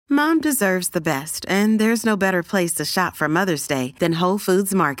Mom deserves the best, and there's no better place to shop for Mother's Day than Whole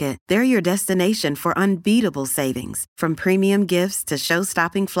Foods Market. They're your destination for unbeatable savings, from premium gifts to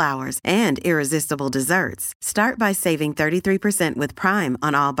show-stopping flowers and irresistible desserts. Start by saving 33% with Prime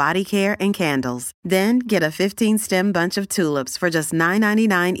on all body care and candles. Then get a 15-stem bunch of tulips for just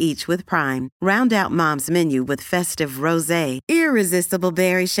 $9.99 each with Prime. Round out Mom's menu with festive rosé, irresistible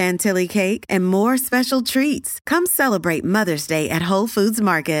berry chantilly cake, and more special treats. Come celebrate Mother's Day at Whole Foods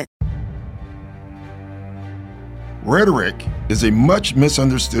Market. Rhetoric is a much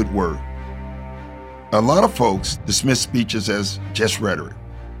misunderstood word. A lot of folks dismiss speeches as just rhetoric,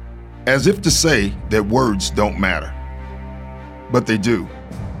 as if to say that words don't matter. But they do.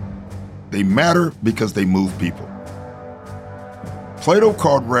 They matter because they move people. Plato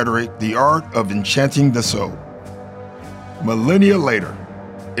called rhetoric the art of enchanting the soul. Millennia later,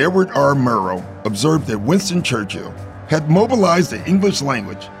 Edward R. Murrow observed that Winston Churchill had mobilized the English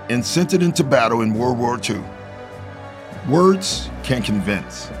language and sent it into battle in World War II. Words can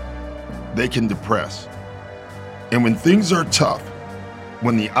convince. They can depress. And when things are tough,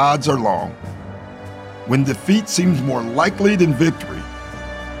 when the odds are long, when defeat seems more likely than victory,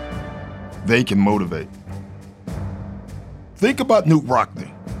 they can motivate. Think about Knute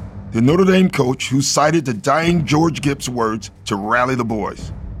Rockne, the Notre Dame coach who cited the dying George Gibbs' words to rally the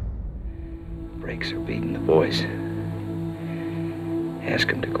boys. Brakes are beating the boys. Ask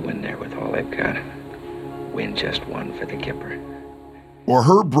them to go in there with all they've got. Win just one for the Kipper. Or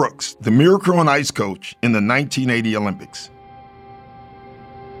Herb Brooks, the Miracle on Ice coach in the 1980 Olympics.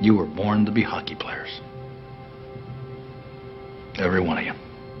 You were born to be hockey players. Every one of you.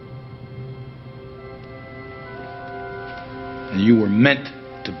 And you were meant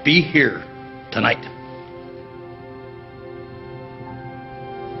to be here tonight.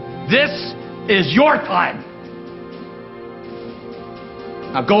 This is your time.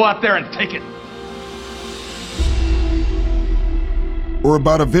 Now go out there and take it. Or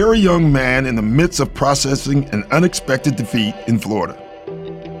about a very young man in the midst of processing an unexpected defeat in Florida.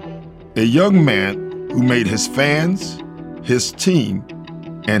 A young man who made his fans, his team,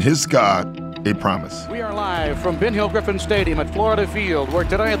 and his God a promise. We are live from Ben Hill Griffin Stadium at Florida Field, where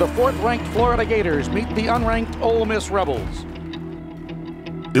today the 4th-ranked Florida Gators meet the unranked Ole Miss Rebels.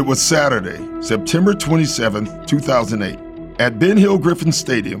 It was Saturday, September 27, 2008, at Ben Hill Griffin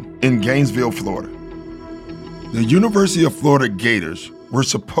Stadium in Gainesville, Florida. The University of Florida Gators were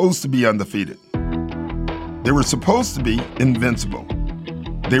supposed to be undefeated. They were supposed to be invincible.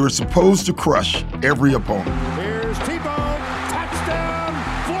 They were supposed to crush every opponent. Here's Tebow,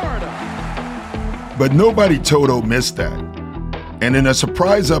 touchdown, Florida! But nobody told Ole Miss that. And in a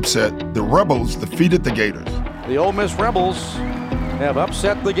surprise upset, the Rebels defeated the Gators. The Ole Miss Rebels have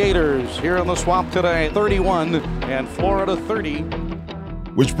upset the Gators here in the Swamp today, 31 and Florida 30.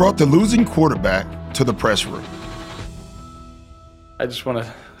 Which brought the losing quarterback to the press room. I just want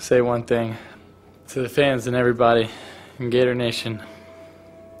to say one thing to the fans and everybody in Gator Nation.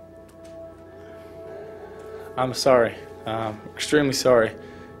 I'm sorry. Extremely sorry.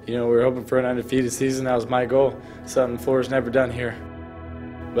 You know, we were hoping for an undefeated season. That was my goal. Something Florida's never done here.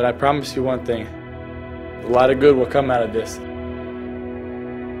 But I promise you one thing. A lot of good will come out of this.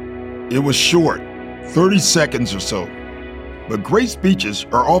 It was short, 30 seconds or so. But great speeches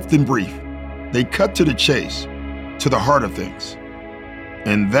are often brief. They cut to the chase, to the heart of things.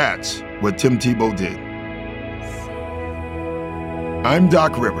 And that's what Tim Tebow did. I'm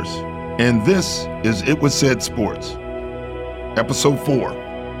Doc Rivers, and this is It Was Said Sports. Episode 4,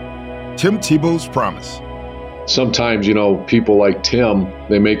 Tim Tebow's Promise. Sometimes, people like Tim,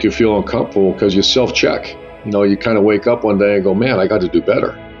 they make you feel uncomfortable because you self-check. You kind of wake up one day and go, man, I got to do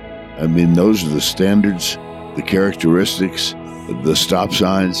better. I mean, those are the standards, the characteristics, the stop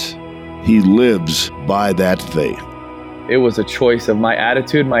signs. He lives by that faith. It was a choice of my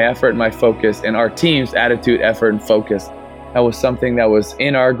attitude, my effort, my focus, and our team's attitude, effort, and focus. That was something that was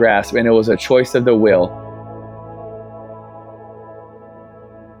in our grasp, and it was a choice of the will.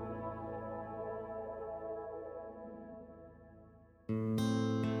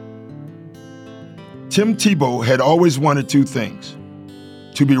 Tim Tebow had always wanted two things: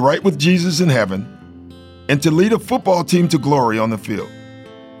 to be right with Jesus in heaven and to lead a football team to glory on the field.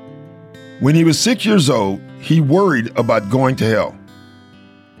 When he was 6 years old, he worried about going to hell.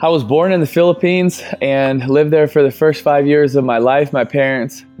 I was born in the Philippines and lived there for the first 5 years of my life. My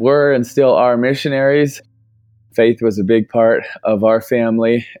parents were and still are missionaries. Faith was a big part of our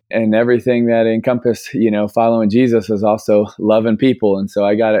family, and everything that encompassed, following Jesus is also loving people. And so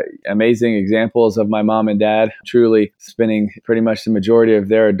I got amazing examples of my mom and dad truly spending pretty much the majority of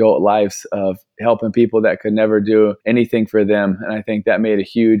their adult lives of helping people that could never do anything for them. And I think that made a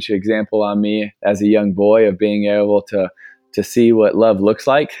huge example on me as a young boy of being able to see what love looks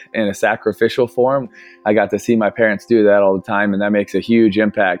like in a sacrificial form. I got to see my parents do that all the time, and that makes a huge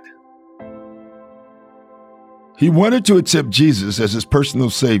impact. He wanted to accept Jesus as his personal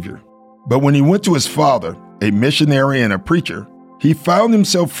savior, but when he went to his father, a missionary and a preacher, he found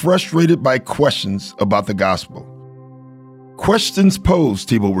himself frustrated by questions about the gospel. Questions posed,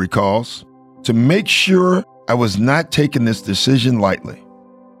 Tebow recalls, to make sure I was not taking this decision lightly.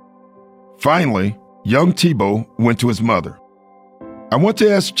 Finally, young Tebow went to his mother. I want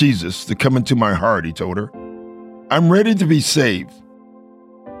to ask Jesus to come into my heart, he told her. I'm ready to be saved.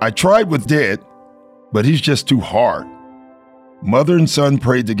 I tried with Dad, but he's just too hard. Mother and son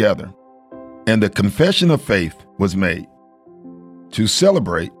prayed together, and the confession of faith was made. To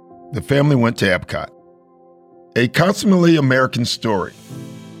celebrate, the family went to Epcot. A consummately American story.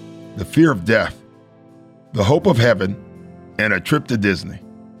 The fear of death, the hope of heaven, and a trip to Disney.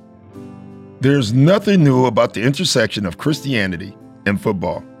 There's nothing new about the intersection of Christianity and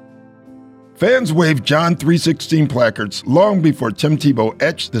football. Fans waved John 3:16 placards long before Tim Tebow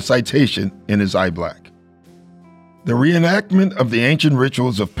etched the citation in his eye black. The reenactment of the ancient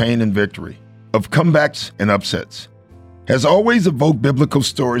rituals of pain and victory, of comebacks and upsets, has always evoked biblical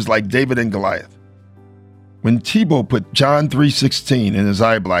stories like David and Goliath. When Tebow put John 3:16 in his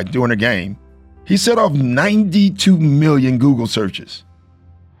eye black during a game, he set off 92 million Google searches.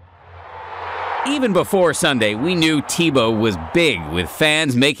 Even before Sunday, we knew Tebow was big, with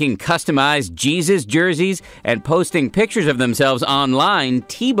fans making customized Jesus jerseys and posting pictures of themselves online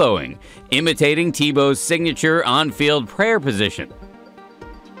Tebowing, imitating Tebow's signature on-field prayer position.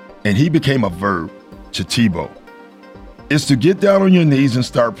 And he became a verb to Tebow. It's to get down on your knees and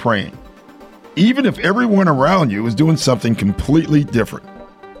start praying, even if everyone around you is doing something completely different.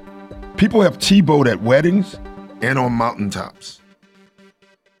 People have Tebowed at weddings and on mountaintops.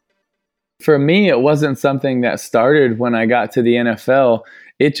 For me, it wasn't something that started when I got to the NFL.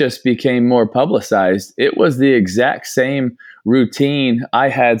 It just became more publicized. It was the exact same routine I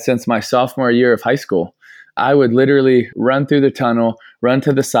had since my sophomore year of high school. I would literally run through the tunnel, run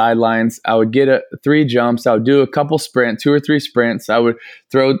to the sidelines. I would get 3 jumps. I would do a couple sprints, 2 or 3 sprints. I would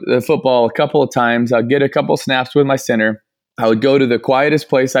throw the football a couple of times. I'd get a couple snaps with my center. I would go to the quietest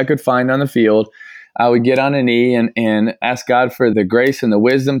place I could find on the field. I would get on a knee and ask God for the grace and the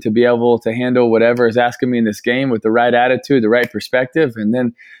wisdom to be able to handle whatever is asking me in this game with the right attitude, the right perspective, and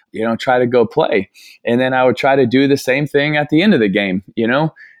then, try to go play. And then I would try to do the same thing at the end of the game,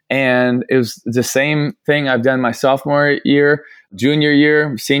 and it was the same thing I've done my sophomore year, junior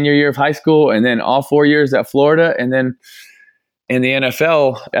year, senior year of high school, and then all 4 years at Florida. And then in the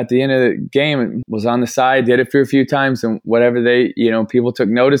NFL, at the end of the game, was on the side, did it for a few times, and whatever people took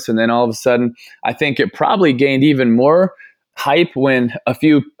notice. And then all of a sudden, I think it probably gained even more hype when a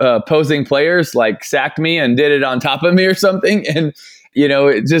few opposing players sacked me and did it on top of me or something. And,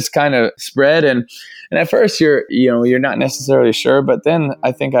 it just kind of spread. And at first you're not necessarily sure. But then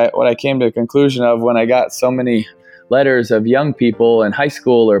I think what I came to a conclusion of when I got so many letters of young people in high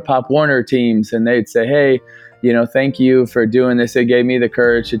school or Pop Warner teams, and they'd say, hey, thank you for doing this. It gave me the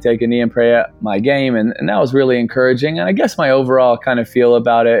courage to take a knee and pray at my game. And that was really encouraging. And I guess my overall kind of feel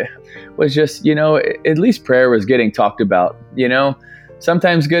about it was just, at least prayer was getting talked about,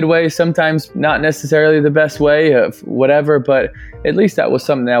 sometimes good way, sometimes not necessarily the best way of whatever, but at least that was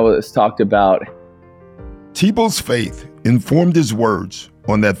something that was talked about. Tebow's faith informed his words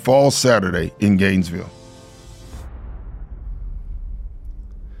on that fall Saturday in Gainesville.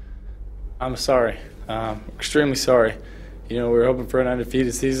 I'm sorry. Extremely sorry. We were hoping for an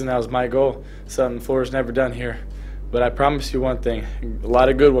undefeated season. That was my goal. Something Florida's never done here. But I promise you one thing. A lot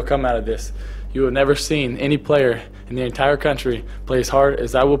of good will come out of this. You have never seen any player in the entire country play as hard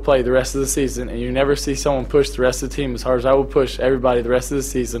as I will play the rest of the season, and you never see someone push the rest of the team as hard as I will push everybody the rest of the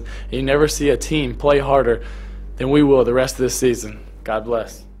season, and you never see a team play harder than we will the rest of this season. God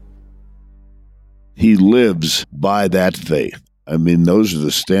bless. He lives by that faith. I mean, those are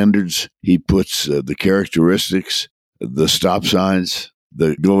the standards. He puts the characteristics, the stop signs,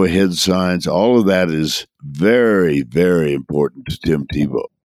 the go-ahead signs. All of that is very, very important to Tim Tebow.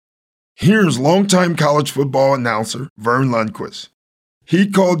 Here's longtime college football announcer Vern Lundquist. He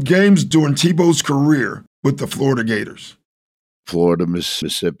called games during Tebow's career with the Florida Gators. Florida,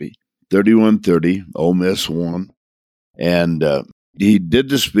 Mississippi, 31-30, Ole Miss won. And he did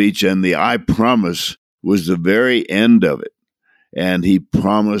the speech, and the I promise was the very end of it. And he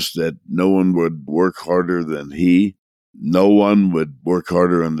promised that no one would work harder than he. No one would work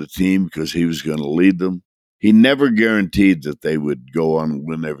harder on the team because he was going to lead them. He never guaranteed that they would go on and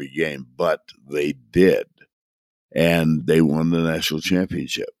win every game, but they did. And they won the national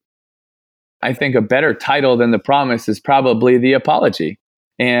championship. I think a better title than the promise is probably the apology.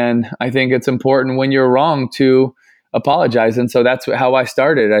 And I think it's important when you're wrong to apologize. And so that's how I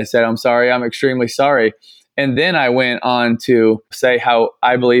started. I said, I'm sorry, I'm extremely sorry. And then I went on to say how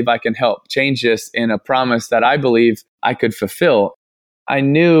I believe I can help change this in a promise that I believe I could fulfill. I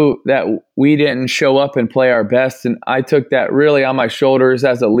knew that we didn't show up and play our best. And I took that really on my shoulders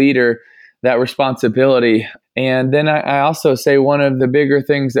as a leader, that responsibility. And then I also say one of the bigger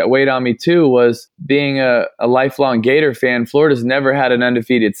things that weighed on me too was being a lifelong Gator fan. Florida's never had an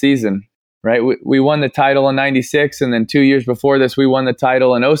undefeated season, right? We won the title in 96, and then 2 years before this, we won the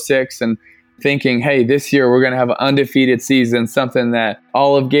title in 06. And thinking, hey, this year we're going to have an undefeated season, something that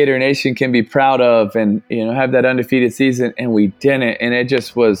all of Gator Nation can be proud of and, have that undefeated season. And we didn't. And it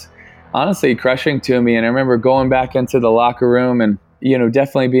just was honestly crushing to me. And I remember going back into the locker room and,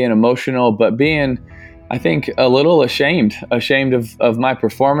 definitely being emotional, but being, I think, a little ashamed of my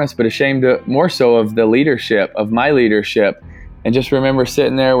performance, but ashamed more so of the leadership, of my leadership. And just remember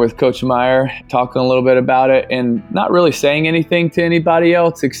sitting there with Coach Meyer, talking a little bit about it and not really saying anything to anybody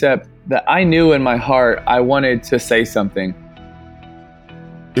else except that I knew in my heart I wanted to say something.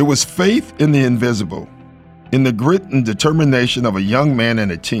 It was faith in the invisible, in the grit and determination of a young man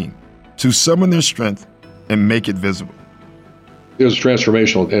and a team to summon their strength and make it visible. It was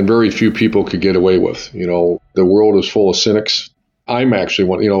transformational, and very few people could get away with. The world is full of cynics. I'm actually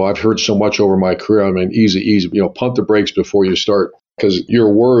one, I've heard so much over my career. I mean, easy, pump the brakes before you start, because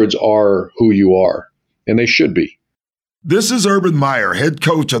your words are who you are, and they should be. This is Urban Meyer, head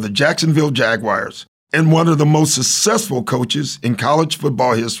coach of the Jacksonville Jaguars, and one of the most successful coaches in college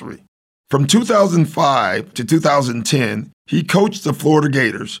football history. From 2005 to 2010, he coached the Florida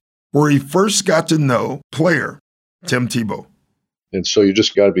Gators, where he first got to know player Tim Tebow. And so you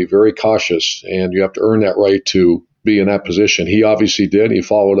just got to be very cautious, and you have to earn that right to be in that position. He obviously did. He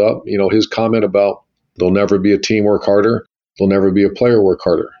followed up. His comment about there'll never be a team work harder, there'll never be a player work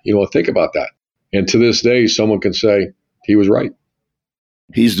harder. Think about that. And to this day, someone can say he was right.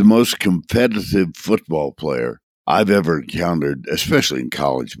 He's the most competitive football player I've ever encountered, especially in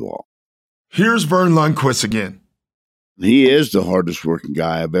college ball. Here's Vern Lundquist again. He is the hardest working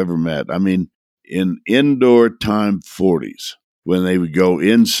guy I've ever met. I mean, in indoor time 40s, when they would go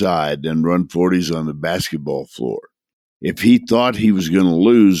inside and run 40s on the basketball floor, if he thought he was going to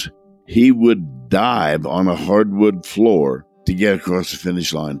lose, he would dive on a hardwood floor to get across the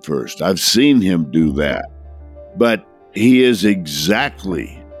finish line first. I've seen him do that. But he is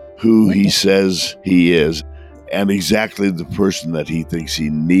exactly who he says he is and exactly the person that he thinks he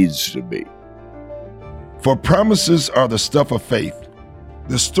needs to be. For promises are the stuff of faith.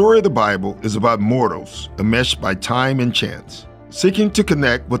 The story of the Bible is about mortals enmeshed by time and chance, seeking to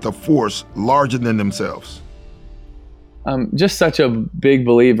connect with a force larger than themselves. I'm just such a big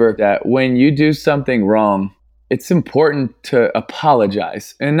believer that when you do something wrong, it's important to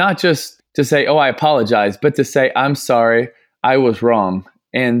apologize. And not just to say, oh, I apologize, but to say, I'm sorry, I was wrong.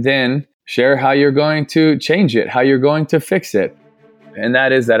 And then share how you're going to change it, how you're going to fix it. And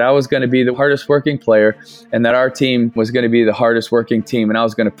that is that I was going to be the hardest working player and that our team was going to be the hardest working team. And I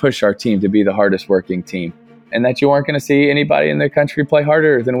was going to push our team to be the hardest working team. And that you weren't going to see anybody in the country play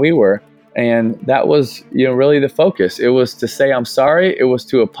harder than we were. And that was, really the focus. It was to say, I'm sorry. It was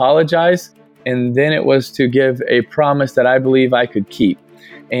to apologize. And then it was to give a promise that I believe I could keep.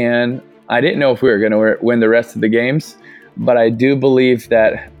 And I didn't know if we were going to win the rest of the games, but I do believe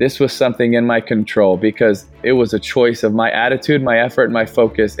that this was something in my control because it was a choice of my attitude, my effort, and my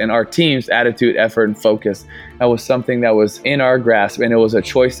focus, and our team's attitude, effort, and focus. That was something that was in our grasp, and it was a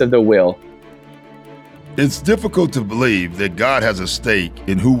choice of the will. It's difficult to believe that God has a stake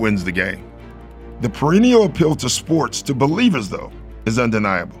in who wins the game. The perennial appeal to sports to believers, though, is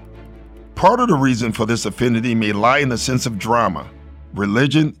undeniable. Part of the reason for this affinity may lie in the sense of drama,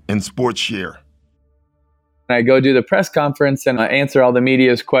 religion, and sports share. I go do the press conference and I answer all the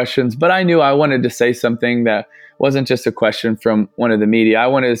media's questions, but I knew I wanted to say something that wasn't just a question from one of the media. I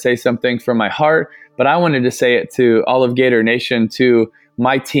wanted to say something from my heart, but I wanted to say it to all of Gator Nation, to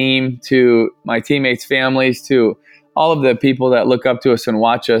my team, to my teammates' families, to all of the people that look up to us and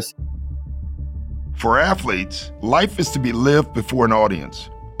watch us. For athletes, life is to be lived before an audience,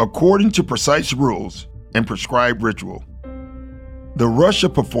 according to precise rules and prescribed ritual. The rush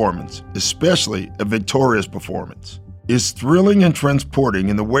of performance, especially a victorious performance, is thrilling and transporting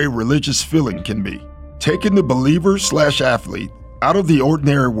in the way religious feeling can be, taking the believer/athlete out of the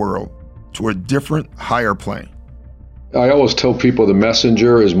ordinary world to a different, higher plane. I always tell people the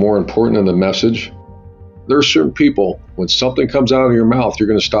messenger is more important than the message. There are certain people, when something comes out of your mouth, you're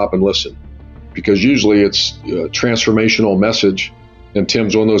going to stop and listen, because usually it's a transformational message, and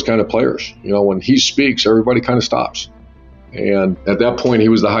Tim's one of those kind of players. You know, when he speaks, everybody kind of stops. And at that point, he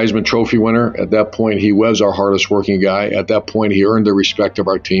was the Heisman Trophy winner. At that point, he was our hardest working guy. At that point, he earned the respect of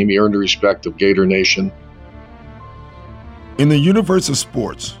our team. He earned the respect of Gator Nation. In the universe of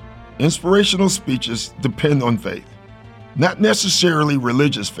sports, inspirational speeches depend on faith. Not necessarily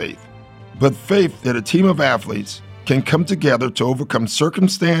religious faith, but faith that a team of athletes can come together to overcome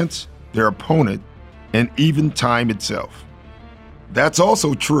circumstance, their opponent, and even time itself. That's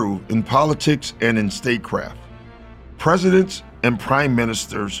also true in politics and in statecraft. Presidents and prime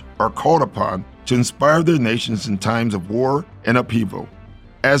ministers are called upon to inspire their nations in times of war and upheaval,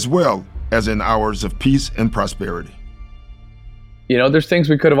 as well as in hours of peace and prosperity. You know, there's things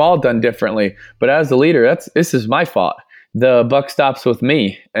we could have all done differently, but as the leader, this is my fault. The buck stops with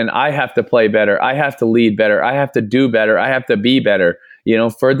me, and I have to play better. I have to lead better. I have to do better. I have to be better, you know,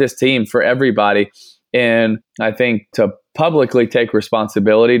 for this team, for everybody. And I think to publicly take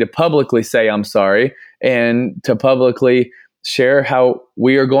responsibility, to publicly say I'm sorry, and to publicly share how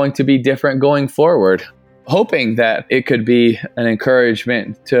we are going to be different going forward, hoping that it could be an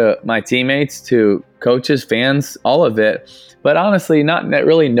encouragement to my teammates, to coaches, fans, all of it. But honestly, not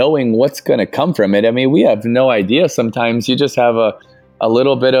really knowing what's going to come from it. I mean, we have no idea. Sometimes you just have a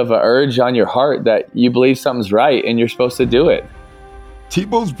little bit of an urge on your heart that you believe something's right and you're supposed to do it.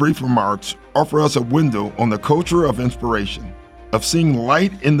 Tebow's brief remarks offer us a window on the culture of inspiration, of seeing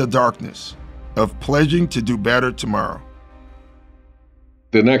light in the darkness, of pledging to do better tomorrow.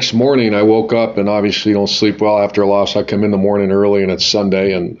 The next morning, I woke up and obviously don't sleep well after a loss. I come in the morning early and it's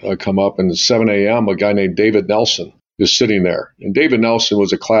Sunday, and I come up and at 7 a.m., a guy named David Nelson is sitting there. And David Nelson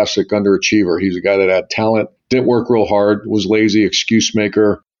was a classic underachiever. He's a guy that had talent, didn't work real hard, was lazy, excuse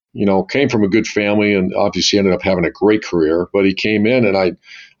maker, you know, came from a good family and obviously ended up having a great career. But he came in and I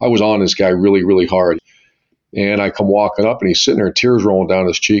was on this guy really, really hard. And I come walking up and he's sitting there, tears rolling down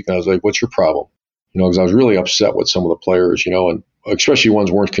his cheek. And I was like, what's your problem? You know, because I was really upset with some of the players, you know, and especially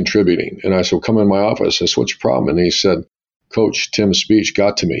ones weren't contributing. And I said, well, come in my office. I said, what's your problem? And he said, Coach, Tim's speech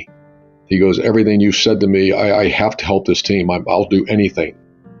got to me. He goes, everything you said to me, I have to help this team. I'll do anything.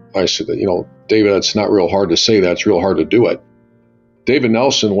 I said, you know, David, it's not real hard to say that. It's real hard to do it. David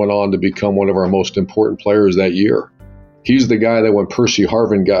Nelson went on to become one of our most important players that year. He's the guy that when Percy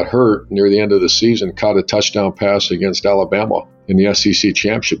Harvin got hurt near the end of the season, caught a touchdown pass against Alabama in the SEC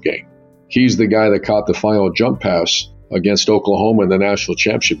championship game. He's the guy that caught the final jump pass against Oklahoma in the national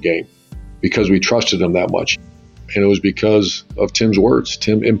championship game because we trusted him that much. And it was because of Tim's words.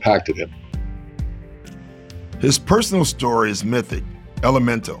 Tim impacted him. His personal story is mythic,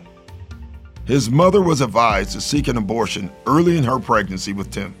 elemental. His mother was advised to seek an abortion early in her pregnancy with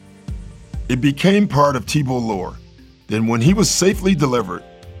Tim. It became part of Tebow lore. Then when he was safely delivered,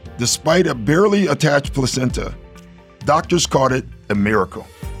 despite a barely attached placenta, doctors called it a miracle.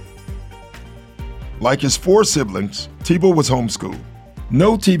 Like his 4 siblings, Tebow was homeschooled.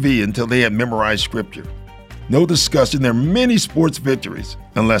 No TV until they had memorized scripture. No discussing their many sports victories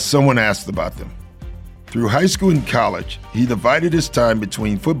unless someone asked about them. Through high school and college, he divided his time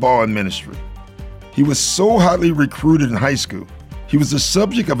between football and ministry. He was so hotly recruited in high school, he was the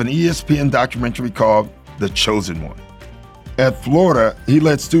subject of an ESPN documentary called The Chosen One. At Florida, he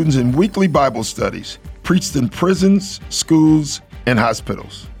led students in weekly Bible studies, preached in prisons, schools, and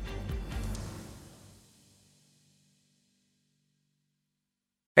hospitals.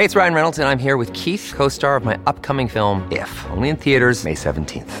 Hey, it's Ryan Reynolds, and I'm here with Keith, co-star of my upcoming film, If, only in theaters May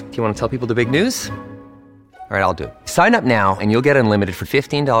 17th. Do you want to tell people the big news? All right, I'll do it. Sign up now and you'll get unlimited for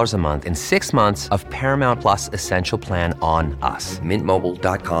 $15 a month and 6 months of Paramount Plus Essential Plan on us.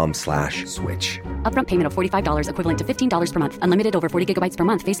 MintMobile.com/switch. Upfront payment of $45 equivalent to $15 per month. Unlimited over 40 gigabytes per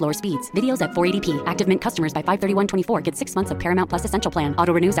month. Face lower speeds. Videos at 480p. Active Mint customers by 531.24 get 6 months of Paramount Plus Essential Plan.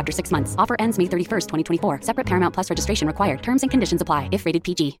 Auto renews after 6 months. Offer ends May 31st, 2024. Separate Paramount Plus registration required. Terms and conditions apply if rated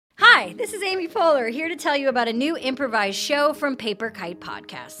PG. Hi, this is Amy Poehler, here to tell you about a new improvised show from Paper Kite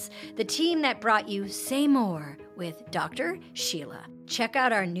Podcasts, the team that brought you Say More with Dr. Sheila. Check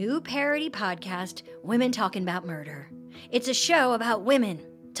out our new parody podcast, Women Talking About Murder. It's a show about women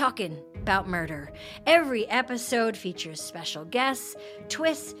talking about murder. Every episode features special guests,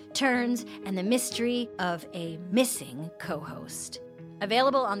 twists, turns, and the mystery of a missing co-host.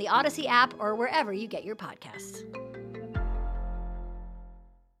 Available on the Odyssey app or wherever you get your podcasts.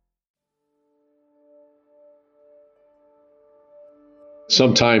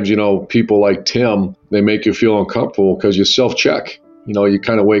 sometimes, people like Tim, they make you feel uncomfortable because you self-check. You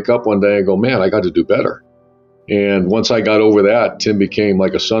kind of wake up one day and go, man, I got to do better. And once I got over that, Tim became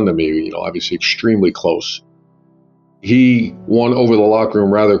like a son to me, obviously extremely close. He won over the locker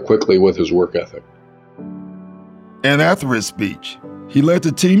room rather quickly with his work ethic. And after his speech, he led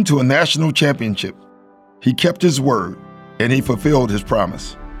the team to a national championship. He kept his word, and he fulfilled his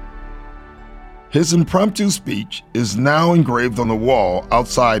promise. His impromptu speech is now engraved on the wall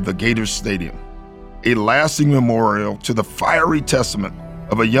outside the Gators Stadium, a lasting memorial to the fiery testament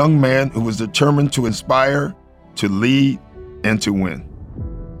of a young man who was determined to inspire, to lead, and to win.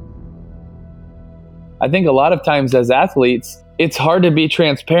 I think a lot of times as athletes, it's hard to be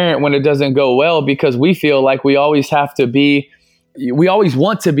transparent when it doesn't go well because we feel like we always want to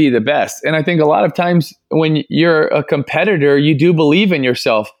be the best. And I think a lot of times when you're a competitor, you do believe in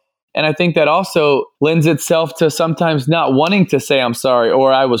yourself. And I think that also lends itself to sometimes not wanting to say, I'm sorry,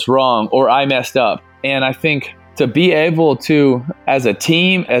 or I was wrong, or I messed up. And I think to be able to, as a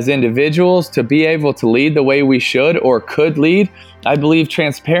team, as individuals, to be able to lead the way we should or could lead, I believe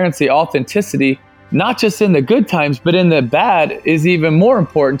transparency, authenticity, not just in the good times, but in the bad, is even more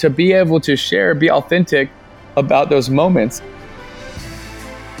important, to be able to share, be authentic about those moments.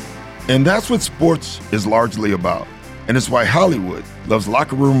 And that's what sports is largely about. And it's why Hollywood loves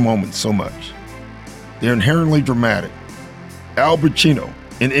locker room moments so much. They're inherently dramatic. Al Pacino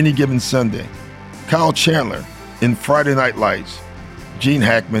in Any Given Sunday, Kyle Chandler in Friday Night Lights, Gene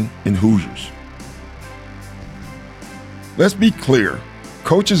Hackman in Hoosiers. Let's be clear.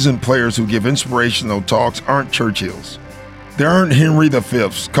 Coaches and players who give inspirational talks aren't Churchills. There aren't Henry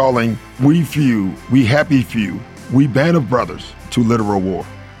V's calling "we few, we happy few, we band of brothers" to literal war.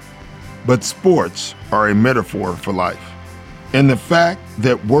 But sports are a metaphor for life. And the fact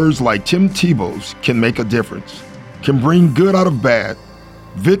that words like Tim Tebow's can make a difference, can bring good out of bad,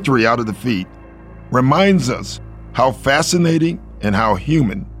 victory out of defeat, reminds us how fascinating and how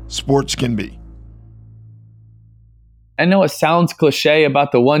human sports can be. I know it sounds cliche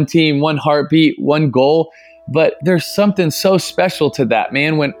about the one team, one heartbeat, one goal, but there's something so special to that,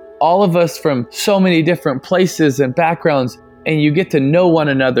 man, when all of us from so many different places and backgrounds, and you get to know one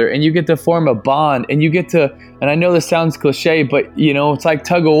another and you get to form a bond and you get to, and I know this sounds cliche, but it's like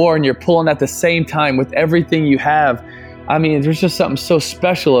tug of war and you're pulling at the same time with everything you have. I mean, there's just something so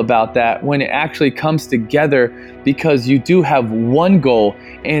special about that when it actually comes together because you do have one goal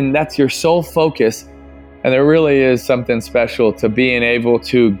and that's your sole focus. And there really is something special to being able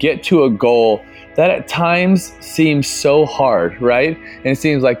to get to a goal that at times seems so hard, right? And it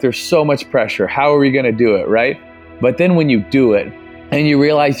seems like there's so much pressure. How are we going to do it, right? But then when you do it and you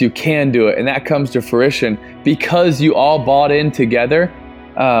realize you can do it and that comes to fruition because you all bought in together,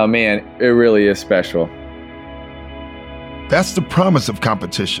 oh man, it really is special. That's the promise of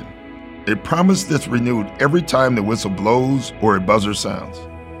competition. A promise that's renewed every time the whistle blows or a buzzer sounds.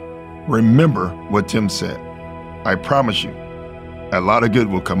 Remember what Tim said. I promise you, a lot of good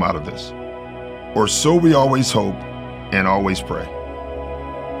will come out of this. Or so we always hope and always pray.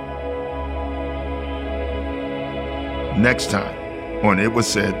 Next time on It Was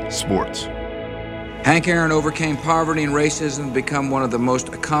Said Sports. Hank Aaron overcame poverty and racism to become one of the most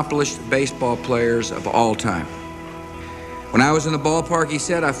accomplished baseball players of all time. When I was in the ballpark, he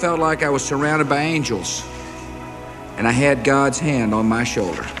said, I felt like I was surrounded by angels, and I had God's hand on my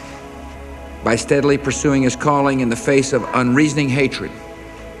shoulder. By steadily pursuing his calling in the face of unreasoning hatred,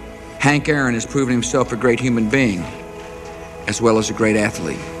 Hank Aaron has proven himself a great human being, as well as a great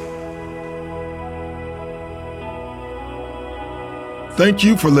athlete. Thank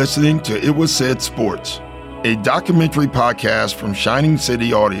you for listening to It Was Said Sports, a documentary podcast from Shining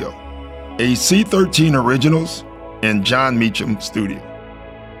City Audio, a C13 Originals and John Meacham Studio.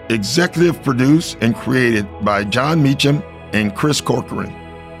 Executive produced and created by John Meacham and Chris Corcoran.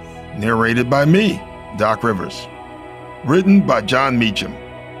 Narrated by me, Doc Rivers. Written by John Meacham.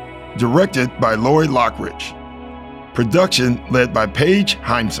 Directed by Lori Lockridge. Production led by Paige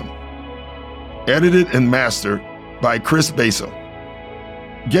Heimsum. Edited and mastered by Chris Basil.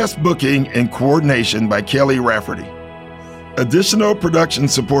 Guest booking and coordination by Kelly Rafferty. Additional production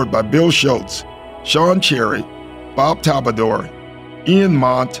support by Bill Schultz, Sean Cherry, Bob Talbador, Ian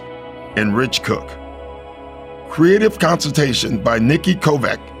Mont, and Rich Cook. Creative consultation by Nikki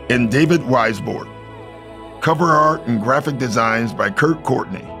Kovac and David Weisbord. Cover art and graphic designs by Kurt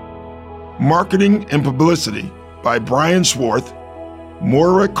Courtney. Marketing and publicity by Brian Schwartz,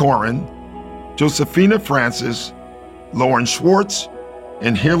 Moira Corin, Josephina Francis, Lauren Schwartz,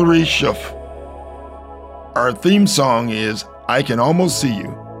 and Hillary Schuff. Our theme song is I Can Almost See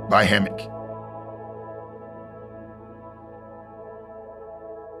You by Hammock.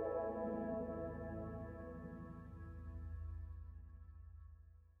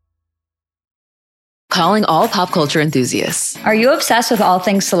 Calling all pop culture enthusiasts. Are you obsessed with all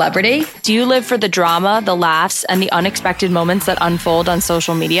things celebrity? Do you live for the drama, the laughs, and the unexpected moments that unfold on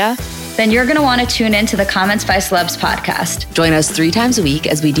social media? Then you're going to want to tune in to the Comments by Celebs podcast. Join us 3 times a week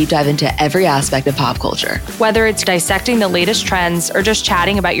as we deep dive into every aspect of pop culture. Whether it's dissecting the latest trends or just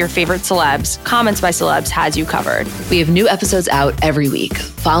chatting about your favorite celebs, Comments by Celebs has you covered. We have new episodes out every week.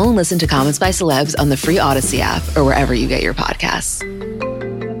 Follow and listen to Comments by Celebs on the free Odyssey app or wherever you get your podcasts.